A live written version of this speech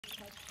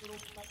ជ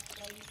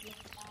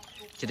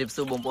ម្រាប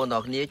សួរបងប្អូន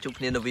ទាំងគ្នាជួប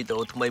គ្នានៅវីដេ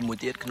អូថ្មីមួយ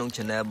ទៀតក្នុង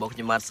channel របស់ខ្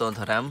ញុំបាទសូន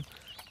ថារ៉ាំ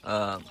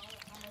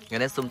ថ្ងៃ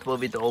នេះសូមធ្វើ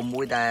វីដេអូ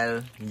មួយដែល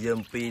និយាយ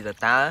អំពីតើ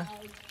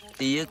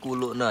ទាគួរ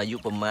លក់នៅអាយុ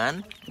ប្រមាណ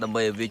ដើម្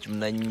បីឲ្យវាចំ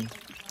ណេញ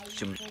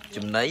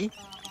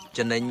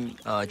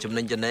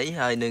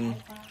ហើយនឹង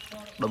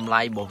តម្លៃ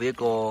របស់វា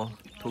ក៏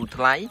ធូរ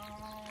ថ្លៃ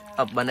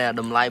បើណែ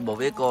តម្លៃរបស់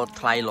វាក៏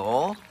ថ្លៃល្អ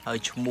ហើយ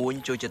ឈ្មួញ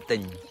ចូលចិត្តទិ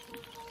ញ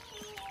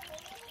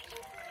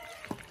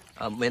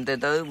មែនទេ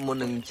ទៅមុន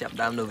នឹងចាប់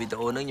ដើមនៅវីដេ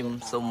អូនេះខ្ញុំ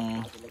សូម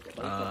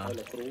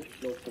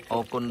អ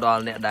រគុណដ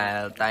ល់អ្នកដែល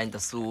តែងតែ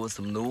សួរ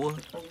សំណួរ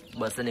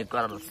បើសិនជាគា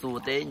ត់អត់សួរ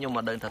ទេខ្ញុំ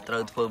មិនដឹងថាត្រូ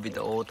វធ្វើវី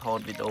ដេអូថត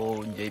វីដេអូ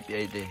និយាយពី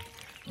អីទេ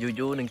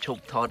យូរនឹងឈ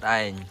ប់ថតឯ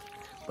ង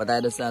ប៉ុន្តែ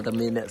ដោយសារតែ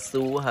មានអ្នក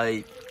សួរហើយ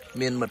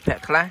មានមិត្តភក្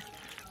តិខ្លះ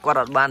គាត់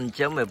អត់បានអញ្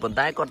ចឹងទេប៉ុន្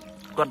តែគា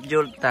ត់យ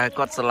ល់តែ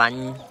គាត់ស្រឡាញ់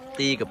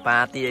ទីកប៉ា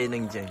ទីអីហ្នឹ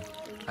ងអញ្ចឹង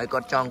ហើយគា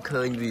ត់ចង់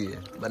ឃើញវា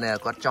បើណែ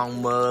គាត់ចង់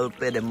មើល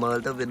ពេលដែលមើល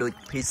ទៅវាដូច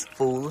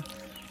peaceful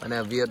បើ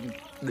ណែវា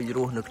ដូចរ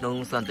ស់នៅក្នុង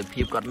សន្តិ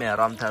ភាពគាត់មានអា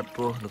រម្មណ៍ថាព្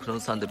រោះនៅក្នុង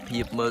សន្តិភា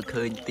ពមើល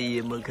ឃើញទា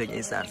មើលឃើញ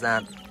អីស្អា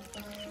ត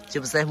ជា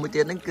ពិសេសមួយ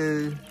ទៀតហ្នឹងគឺ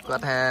គា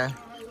ត់ថា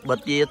បើ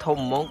ទាធំ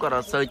ហ្មងគាត់អ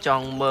ត់សូវច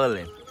ង់មើល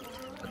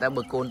ទេតែ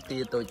បើកូនទា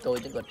តូចហ្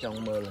នឹងគាត់ចង់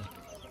មើល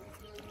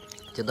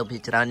ចឹងទៅភាគ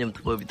ច្រើនខ្ញុំ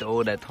ធ្វើវីដេអូ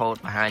ដែលថត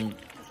បង្ហាញ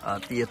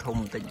ទាធំ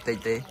បន្តិច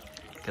ទេ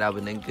ក្រៅពី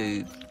ហ្នឹងគឺ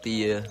ទា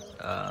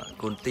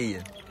កូនទា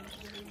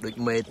ដូច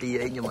មេទា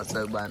អីខ្ញុំអត់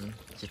សូវបាន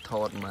ជាថ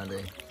តមក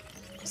ទេ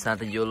សារ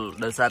តែយល់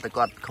ដោយសារតែ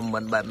គាត់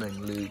comment បែបហ្នឹង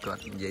ឬគា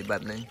ត់និយាយបែ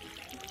បហ្នឹង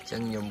អញ្ចឹ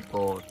ងខ្ញុំ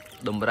ក៏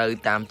តម្រូវ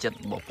តាមចិត្ត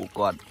របស់ពួក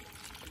គាត់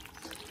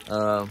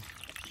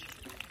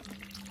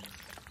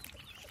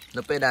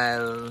នៅពេលដែល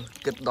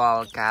គិតដ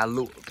ល់ការល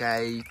ក់កា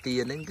យទា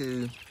ហ្នឹងគឺ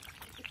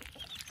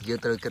យើង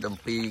ត្រូវគិតអំ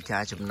ពីកា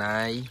រចំណា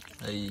យ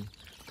ហើយ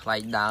ថ្លៃ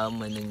ដើម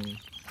ហើយនឹង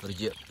រ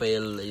យៈពេ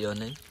លអីហ្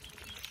នឹង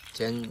អញ្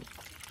ចឹង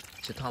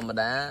ជាធម្ម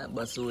តា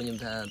បើសួរខ្ញុំ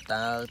ថា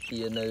តើទា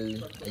នៅ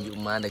អាយុប៉ុ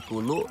ន្មានដែលគួ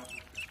រលក់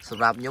ស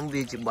ម្រាប់ខ្ញុំ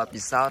វាជាបទ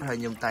ពិសោធន៍ហើយ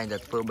ខ្ញុំតែងតែ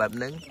ធ្វើបែប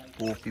ហ្នឹង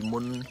ព្រោះពីមុ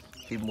ន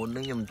ហ្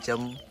នឹងខ្ញុំចាំ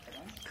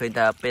ឃើញ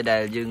ថាពេលដែ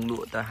លយើងល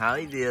ក់ទៅហើយ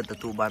វាទ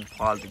ទួលបានផ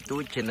លតិចតួ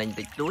ចចំណេញ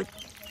តិចតួច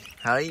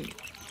ហើយ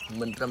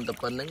មិនត្រឹមតែ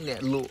ប៉ុណ្្នឹងអ្នក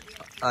លក់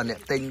អ្នក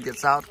ទិញទៀត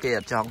សោតគេអ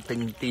ត់ចង់ទិញ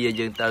ទា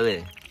យើងទៅទេ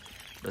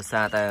ដោយ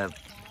សារតែ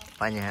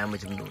បញ្ហាមួយ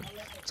ចំនួន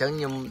អញ្ចឹងខ្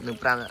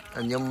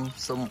ញុំ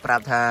សូមប្រា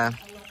ប់ថា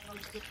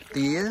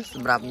ទាស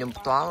ម្រាប់ខ្ញុំ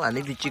ផ្ទាល់អា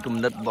នេះវាជាគំ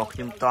និតរបស់ខ្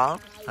ញុំផ្ទាល់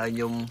ហើយខ្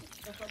ញុំ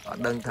អ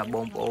ត់ដឹងថាប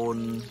ងប្អូន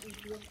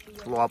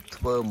ធ្លាប់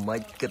ធ្វើមិ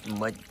នគិត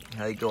មិន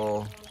ហើយក៏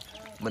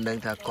មិនដឹង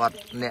ថាគាត់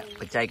អ្នក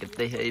បច្ចេក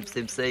ទេសអីផ្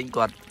សេង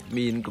គាត់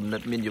មានគំនិ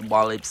តមានយោប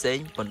ល់អីផ្សេង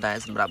ប៉ុន្តែ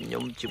សម្រាប់ខ្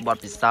ញុំជាបទ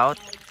ពិសោធ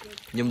ន៍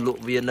ខ្ញុំល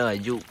ក់វានៅអា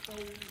យុ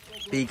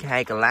2ខែ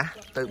កន្លះ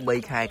ទៅ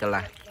3ខែកន្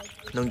លះ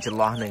ក្នុងចន្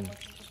លោះហ្នឹង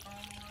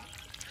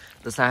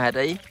ដោយសារហេតុ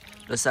អី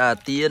ដោយសារ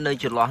ទានៅ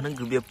ចន្លោះហ្នឹង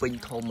គឺវាពេញ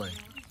ធំហើយ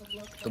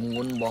ទម្ង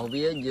ន់របស់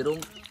វានិយាយរួម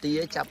ទា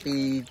ចាប់ពី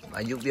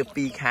អាយុវា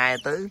2ខែ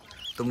ទៅ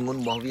ទម្ងន់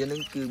របស់វានឹ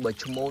ងគឺបើ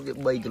ឈ្មោលវា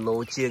3គីឡូ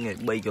ជាងឯង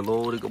3គីឡូ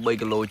ឬក៏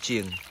3គីឡូជា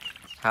ង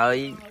ហើយ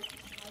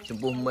ចំ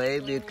ពោះមេ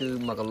វាគឺ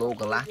1គីឡូ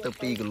កន្លះទៅ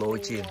2គីឡូ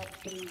ជាង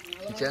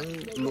អញ្ចឹង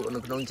លក់នៅ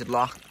ក្នុងចន្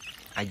លោះ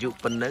អាយុ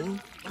ប៉ុណ្ណឹង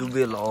គឺ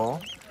វាល្អ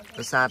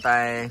ដោយសារតែ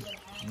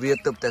វា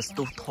ទើបតែស្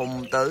ទុះធំ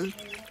ទៅ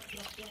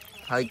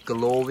ហើយគី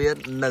ឡូវា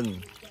នឹង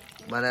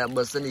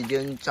បើសិនជា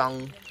យើងចង់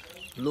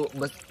លក់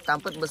តាម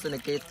ពិតបើសិនជា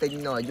គេទិញ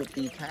នៅអាយុ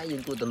2ខែយើ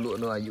ងគួរតែលក់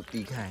នៅអាយុ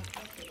2ខែ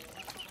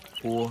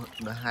ព្រោះ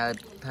ដោយហេតុ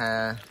ថា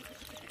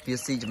វា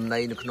ស៊ីចំណី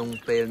នៅក្នុង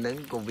ពេលហ្នឹង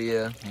ក៏វា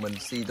មិន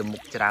ស៊ីទៅមុ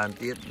ខច្រើន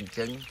ទៀតអញ្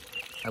ចឹង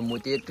ហើយមួយ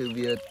ទៀតគឺ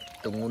វា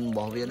ទម្ងន់រប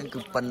ស់វាហ្នឹងគឺ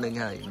ប៉ុណ្្នឹង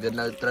ហើយវា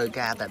នៅត្រូវ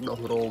ការតែដុស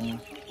រោម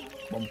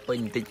បំពេញ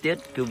បន្តិចទៀត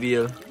គឺវា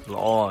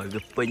ល្អ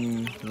វាពេញ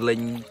លេ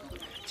ញ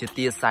ជា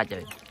ទាសាច់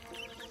ហើ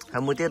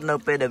យមួយទៀតនៅ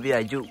ពេលដែលវា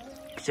អាយុ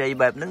ខ្ចី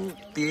បែបហ្នឹង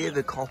ទា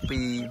វាខុសពី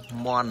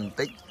មាន់បន្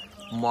តិច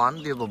មាន់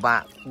វាពិបា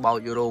កបោ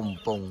ចរោមកំ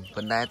ពង់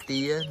ប៉ុន្តែ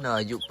ទានៅ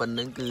អាយុប៉ុណ្្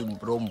នឹងគឺ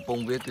រោមកំព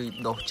ង់វាគឺ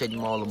ដុសចេញ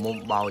មកល្មម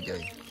បោចហើ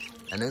យ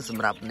អានឹងស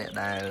ម្រាប់អ្នក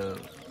ដែល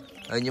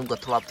ខ្ញុំក៏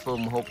ធ្លាប់ធ្វើ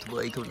ម្ហូបធ្វើ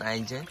អីខ្លួនឯង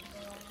ចេះ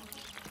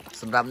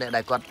សម្រាប់អ្នក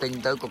ដែលគាត់ទិញ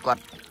ទៅក៏គា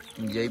ត់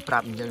និយាយប្រា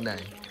ប់អញ្ចឹងដែ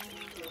រ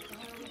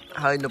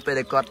ហើយនៅពេល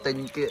ដែលគាត់ទិញ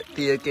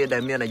គេដែ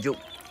លមានអាយុ5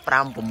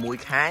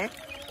 6ខែ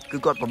គឺ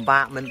គាត់ពិបា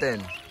កមែនទែន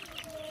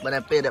បើតែ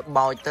ពេលដែល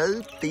បោចទៅ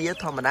ទា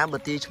ធម្មតាបើ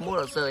ទាឈ្មោះ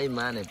អត់សូវអីហ្ម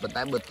ងទេប៉ុន្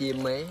តែបើទា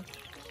មេ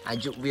អា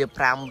យុវា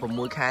5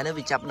 6ខែនេះ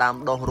វាចាប់ដើម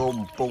ដុសរោម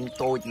ពង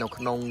តូចនៅ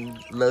ក្នុង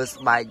លើ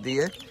ស្បែកវា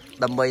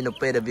ដើម្បីនៅ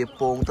ពេលដែលវា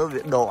ពងទៅ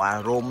វាដកអា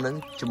រោមហ្នឹង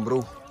ជំ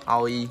រុះ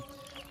ឲ្យ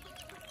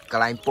ក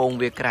ន្លែងពង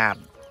វាក្រាប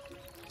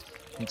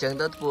អញ្ចឹង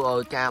ទៅធ្វើឲ្យ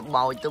ការ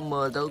បោចទៅ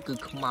មើលទៅគឺ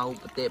ខ្មៅ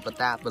ប្រតិប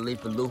តាបលិ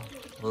បលុះ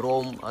រោ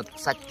ម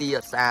សាច់ទាអ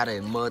ត់ស្អាតទេ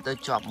មើលទៅ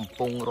ជាប់កំ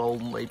ពង់រោម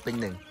អីពេញ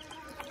ហ្នឹង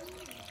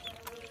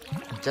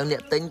អញ្ចឹងអ្ន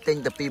កទិញ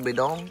តែ2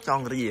 3ដងច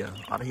ង់រា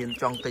អត់ហ៊ាន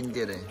ចង់ទិញ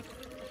ទៀតទេ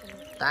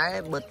តែ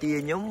បើទា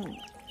ខ្ញុំ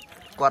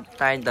គាត់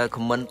តែងតែខ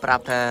មមិនប្រា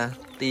ប់ថា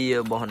ទារ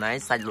បស់ណៃ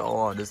សាច់ល្អ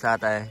ដោយសារ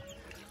តែ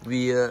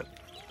វា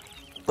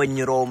ពេញ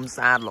រោម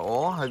ស្អាតល្អ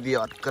ហើយវា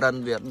អត់ក្រិន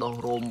វាដុស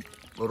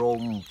រោ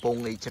មពង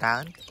អីច្រើ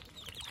ន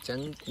អញ្ចឹង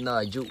នៅ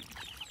អាយុ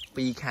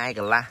2ខែក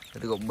ន្លះ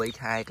ឬក៏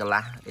3ខែកន្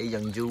លះអី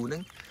យ៉ាងយូរហ្នឹ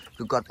ង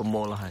គឺគាត់ប្រ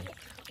មូលហើយ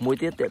មួយ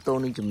ទៀតតេតូន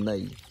នឹងចំណី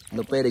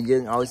នៅពេលដែលយើ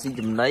ងឲ្យស៊ី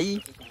ចំណី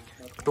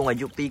ខ្ទង់អា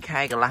យុ2ខែ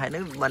កន្លះហ្នឹ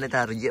ងបានន័យ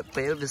ថារយៈ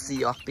ពេលវាស៊ី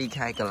អស់2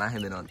ខែកន្លះហើ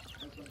យមែនអត់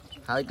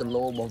ហើយគី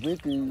ឡូរបស់វា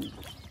គឺ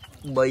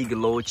3គី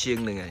ឡូជាង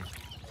ហ្នឹងហើយ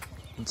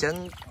អញ្ចឹង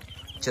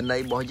ចំណី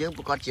របស់យើង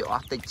ប្រកាសជាអ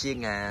ស់តិចជាង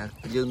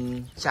យើង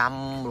ចាំ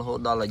រហូត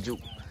ដល់អាយុ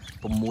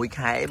6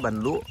ខែបាន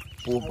លក់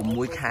ពោះ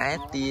6ខែ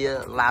ទា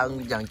ឡើង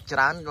យ៉ាងច្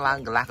រើនឡើង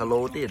កន្លះគីឡូ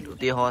ទៀតឧ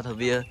ទាហរណ៍ថា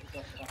វា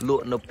ល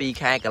ក់នៅ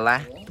2ខែកន្លះ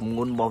ទម្ង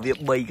ន់របស់វា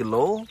3គី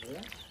ឡូ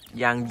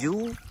យ៉ាងយូ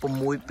រ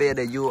6ពេល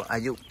ដែលអា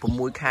យុ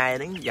6ខែ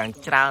ហ្នឹងយ៉ាង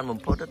ច្រើនបំ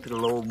ផុតគី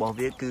ឡូរបស់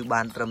វាគឺ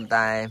បានត្រឹម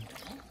តែ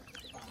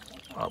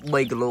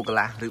3គីឡូកន្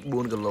លះឬ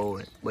4គីឡូ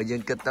បើយើ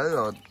ងគិតទៅ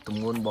ទ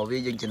ម្ងន់របស់វា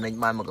យើងចំណេញ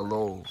បាន1គី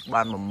ឡូ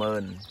បាន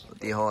10000ឧ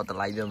ទាហរណ៍ត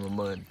ម្លៃវា10000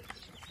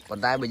ប៉ុ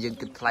ន្តែបើយើង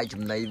គិតថ្លៃ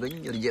ចំណីវិញ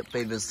រយៈពេ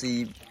លវាស៊ី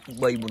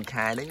3 4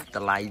ខែហ្នឹងត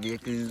ម្លៃវា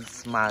គឺ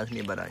ស្មើគ្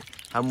នាបាត់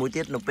ហើយមួយ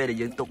ទៀតនៅពេលដែល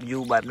យើងទុកយូ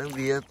របែបហ្នឹង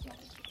វា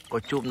ក៏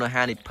ជួបនៅ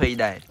ហានិភ័យ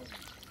ដែរ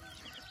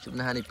ជួប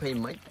នៅហានិភ័យ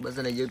មិនបើ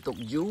សិនជាយើងទុក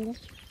យូរ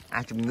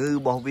ជំងឺរ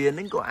បស់វាហ្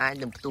នឹងក៏អាច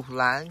នឹងផ្ទុះ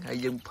ឡើងហើយ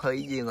យើងភ័យ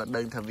យើងក៏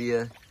ដឹងថាវា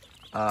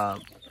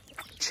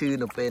ឈឺ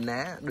នៅពេលណា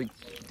ដូច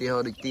ឧទាហរ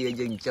ណ៍ដូចទាយើង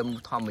ចិញ្ចឹម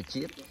ធម្ម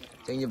ជាតិ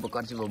អញ្ចឹងយើងប្រកា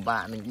សជាពិបា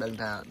កនឹងដឹង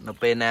ថានៅ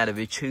ពេលណាដែល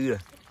វាឈឺ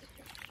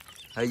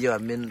ហើយយើងអ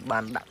ត់មានបា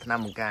នដាក់ថ្នាំ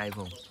បង្កាយផ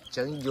ងអញ្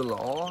ចឹងយល់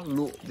ល្អល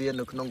ក់វា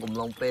នៅក្នុងកំ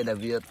ឡុងពេលដែល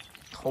វា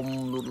ធំ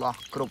លូតលាស់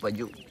គ្រប់អា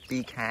យុ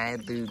2ខែ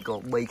ឬក៏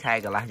3ខែ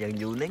កន្លះយ៉ាង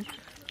យូរហ្នឹង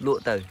ល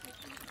ក់ទៅ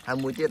ហើយ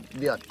មួយទៀត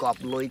វាអត់កប់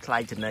លុយថ្លៃ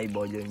ចំណីរប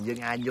ស់យើង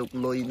អាចយក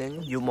លុយហ្នឹង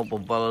យកមកប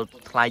ង្វិល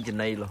ថ្លៃចំ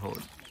ណីរហូត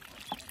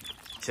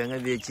អញ្ចឹងហើ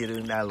យវាជារឿ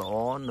ងដែលល្អ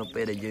នៅ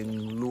ពេលដែលយើង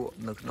លក់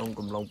នៅក្នុង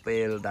កំឡុងពេ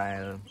លដែ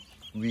ល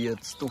វា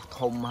ស្ទុះ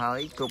ធំហើ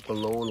យគ្រប់គី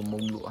ឡូល្មម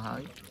លក់ហើ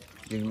យ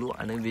យើងលក់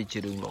អានេះវាជា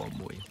រឿងល្អ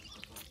មួយ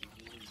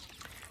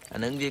អា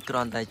នឹងវាគ្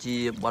រាន់តែជា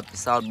បទពិ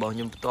សោធន៍របស់ខ្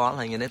ញុំផ្ទាល់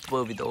ហើយថ្ងៃនេះធ្វើ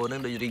វីដេអូនឹង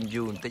ដូច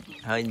review បន្តិច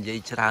ហើយនិយាយ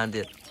ច្រើន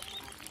ទៀត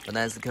ប៉ុន្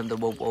តែសង្ឃឹមថា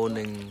បងប្អូន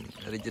នឹង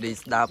រីករាយ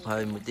ស្ដាប់ហើ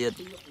យមួយទៀត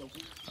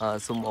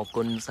សូមអរ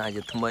គុណសា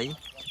ជាថ្មី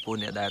ចំពោះ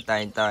អ្នកដែលតែ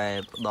ងតែ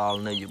ផ្ដល់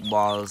នៅយោប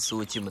ល់សួ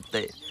រជាម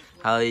តិ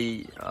ហើយ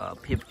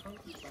ភាព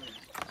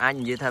អាច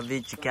និយាយថាវា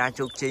ជាការ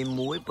ជោគជ័យ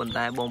មួយប៉ុន្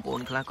តែបងប្អូ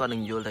នខ្លះក៏នឹ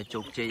ងយល់ថា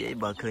ជោគជ័យអី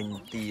បើឃើញ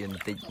ទីប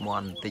ន្តិចម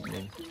ន់បន្តិចហ្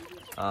នឹង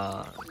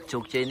ជោ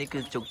គជ័យនេះគឺ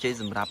ជោគជ័យ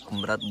សម្រាប់ក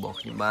ម្រិតរបស់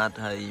ខ្ញុំបាទ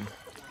ហើយ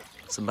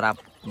សម្រាប់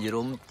យ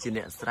រុំជា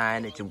អ្នកស្រែ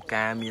អ្នកចំ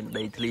ការមាន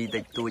ដីធ្លី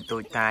តិចតួចតូ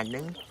ចតាចហ្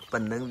នឹងប៉ុ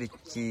ណ្ណឹងវា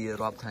ជា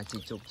រាប់ថាជា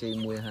ជោគជ័យ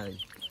មួយហើយ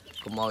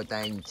កុំឲ្យ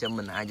តែចិញ្ចឹម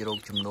មិនអាចរក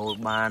ចំណូល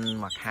បាន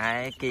មួយខែ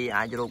គេ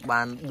អាចរក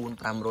បាន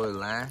400-500ដុ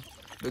ល្លារ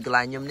ដោយកន្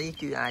លែងខ្ញុំនេះ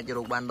គឺអាចរ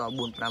កបានដល់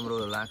400-500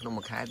ដុល្លារក្នុង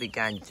មួយខែពី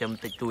ការចិញ្ចឹម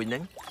តិចតួចហ្នឹ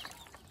ង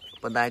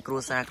ប៉ុន្តែគ្រួ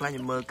សារខ្លះខ្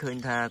ញុំមើលឃើញ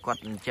ថាគា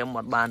ត់ចិញ្ចឹមអ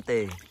ត់បានទេ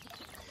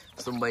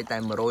សូម្បីតែ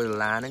100ដុ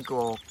ល្លារហ្នឹង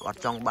ក៏អត់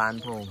ចង់បាន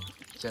ផង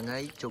អញ្ចឹងហើ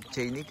យជោគ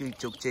ជ័យនេះគឺ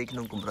ជោគជ័យក្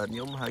នុងកម្រិតខ្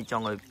ញុំហើយច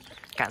ង់ឲ្យ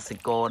កសិ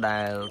ករដែ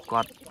ល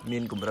គាត់មា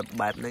នកម្រិត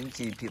បែបហ្នឹង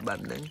ជីវភាពបែប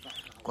ហ្នឹង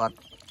គាត់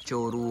ចូ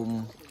លរួម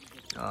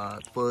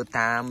ធ្វើ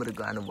តាមឬ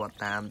ក៏អនុវត្ត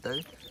តាមទៅ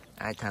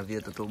អាចថាវា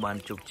ទទួលបាន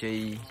ជោគជ័យ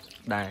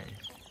ដែរ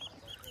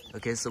អូ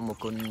ខេសូមអរ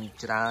គុណ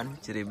ច្រើន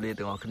ជម្រាបលា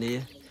ទាំងអស់គ្នា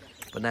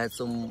ប៉ុន្តែ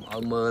សូមឲ្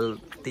យមើល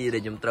ទីដែ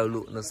លខ្ញុំត្រូវល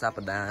ក់នៅស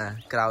ប្តាហ៍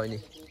ក្រោយ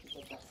នេះ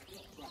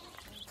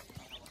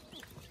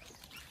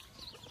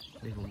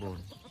បងប្អូន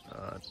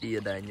ទី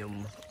ដែលខ្ញុំ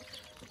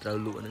ត្រូវ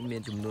លក់ហ្នឹងមា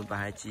នចំនួនប្រ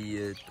ហែលជា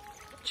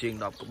ជាង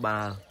10ក្បា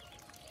ល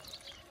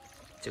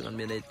ចឹងអត់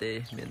មានអីទេ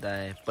មានតែ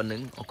ប៉ុណ្្នឹ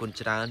ងអរគុណ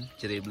ច្រើន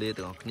ជម្រាបលា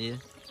ទាំងអស់គ្នា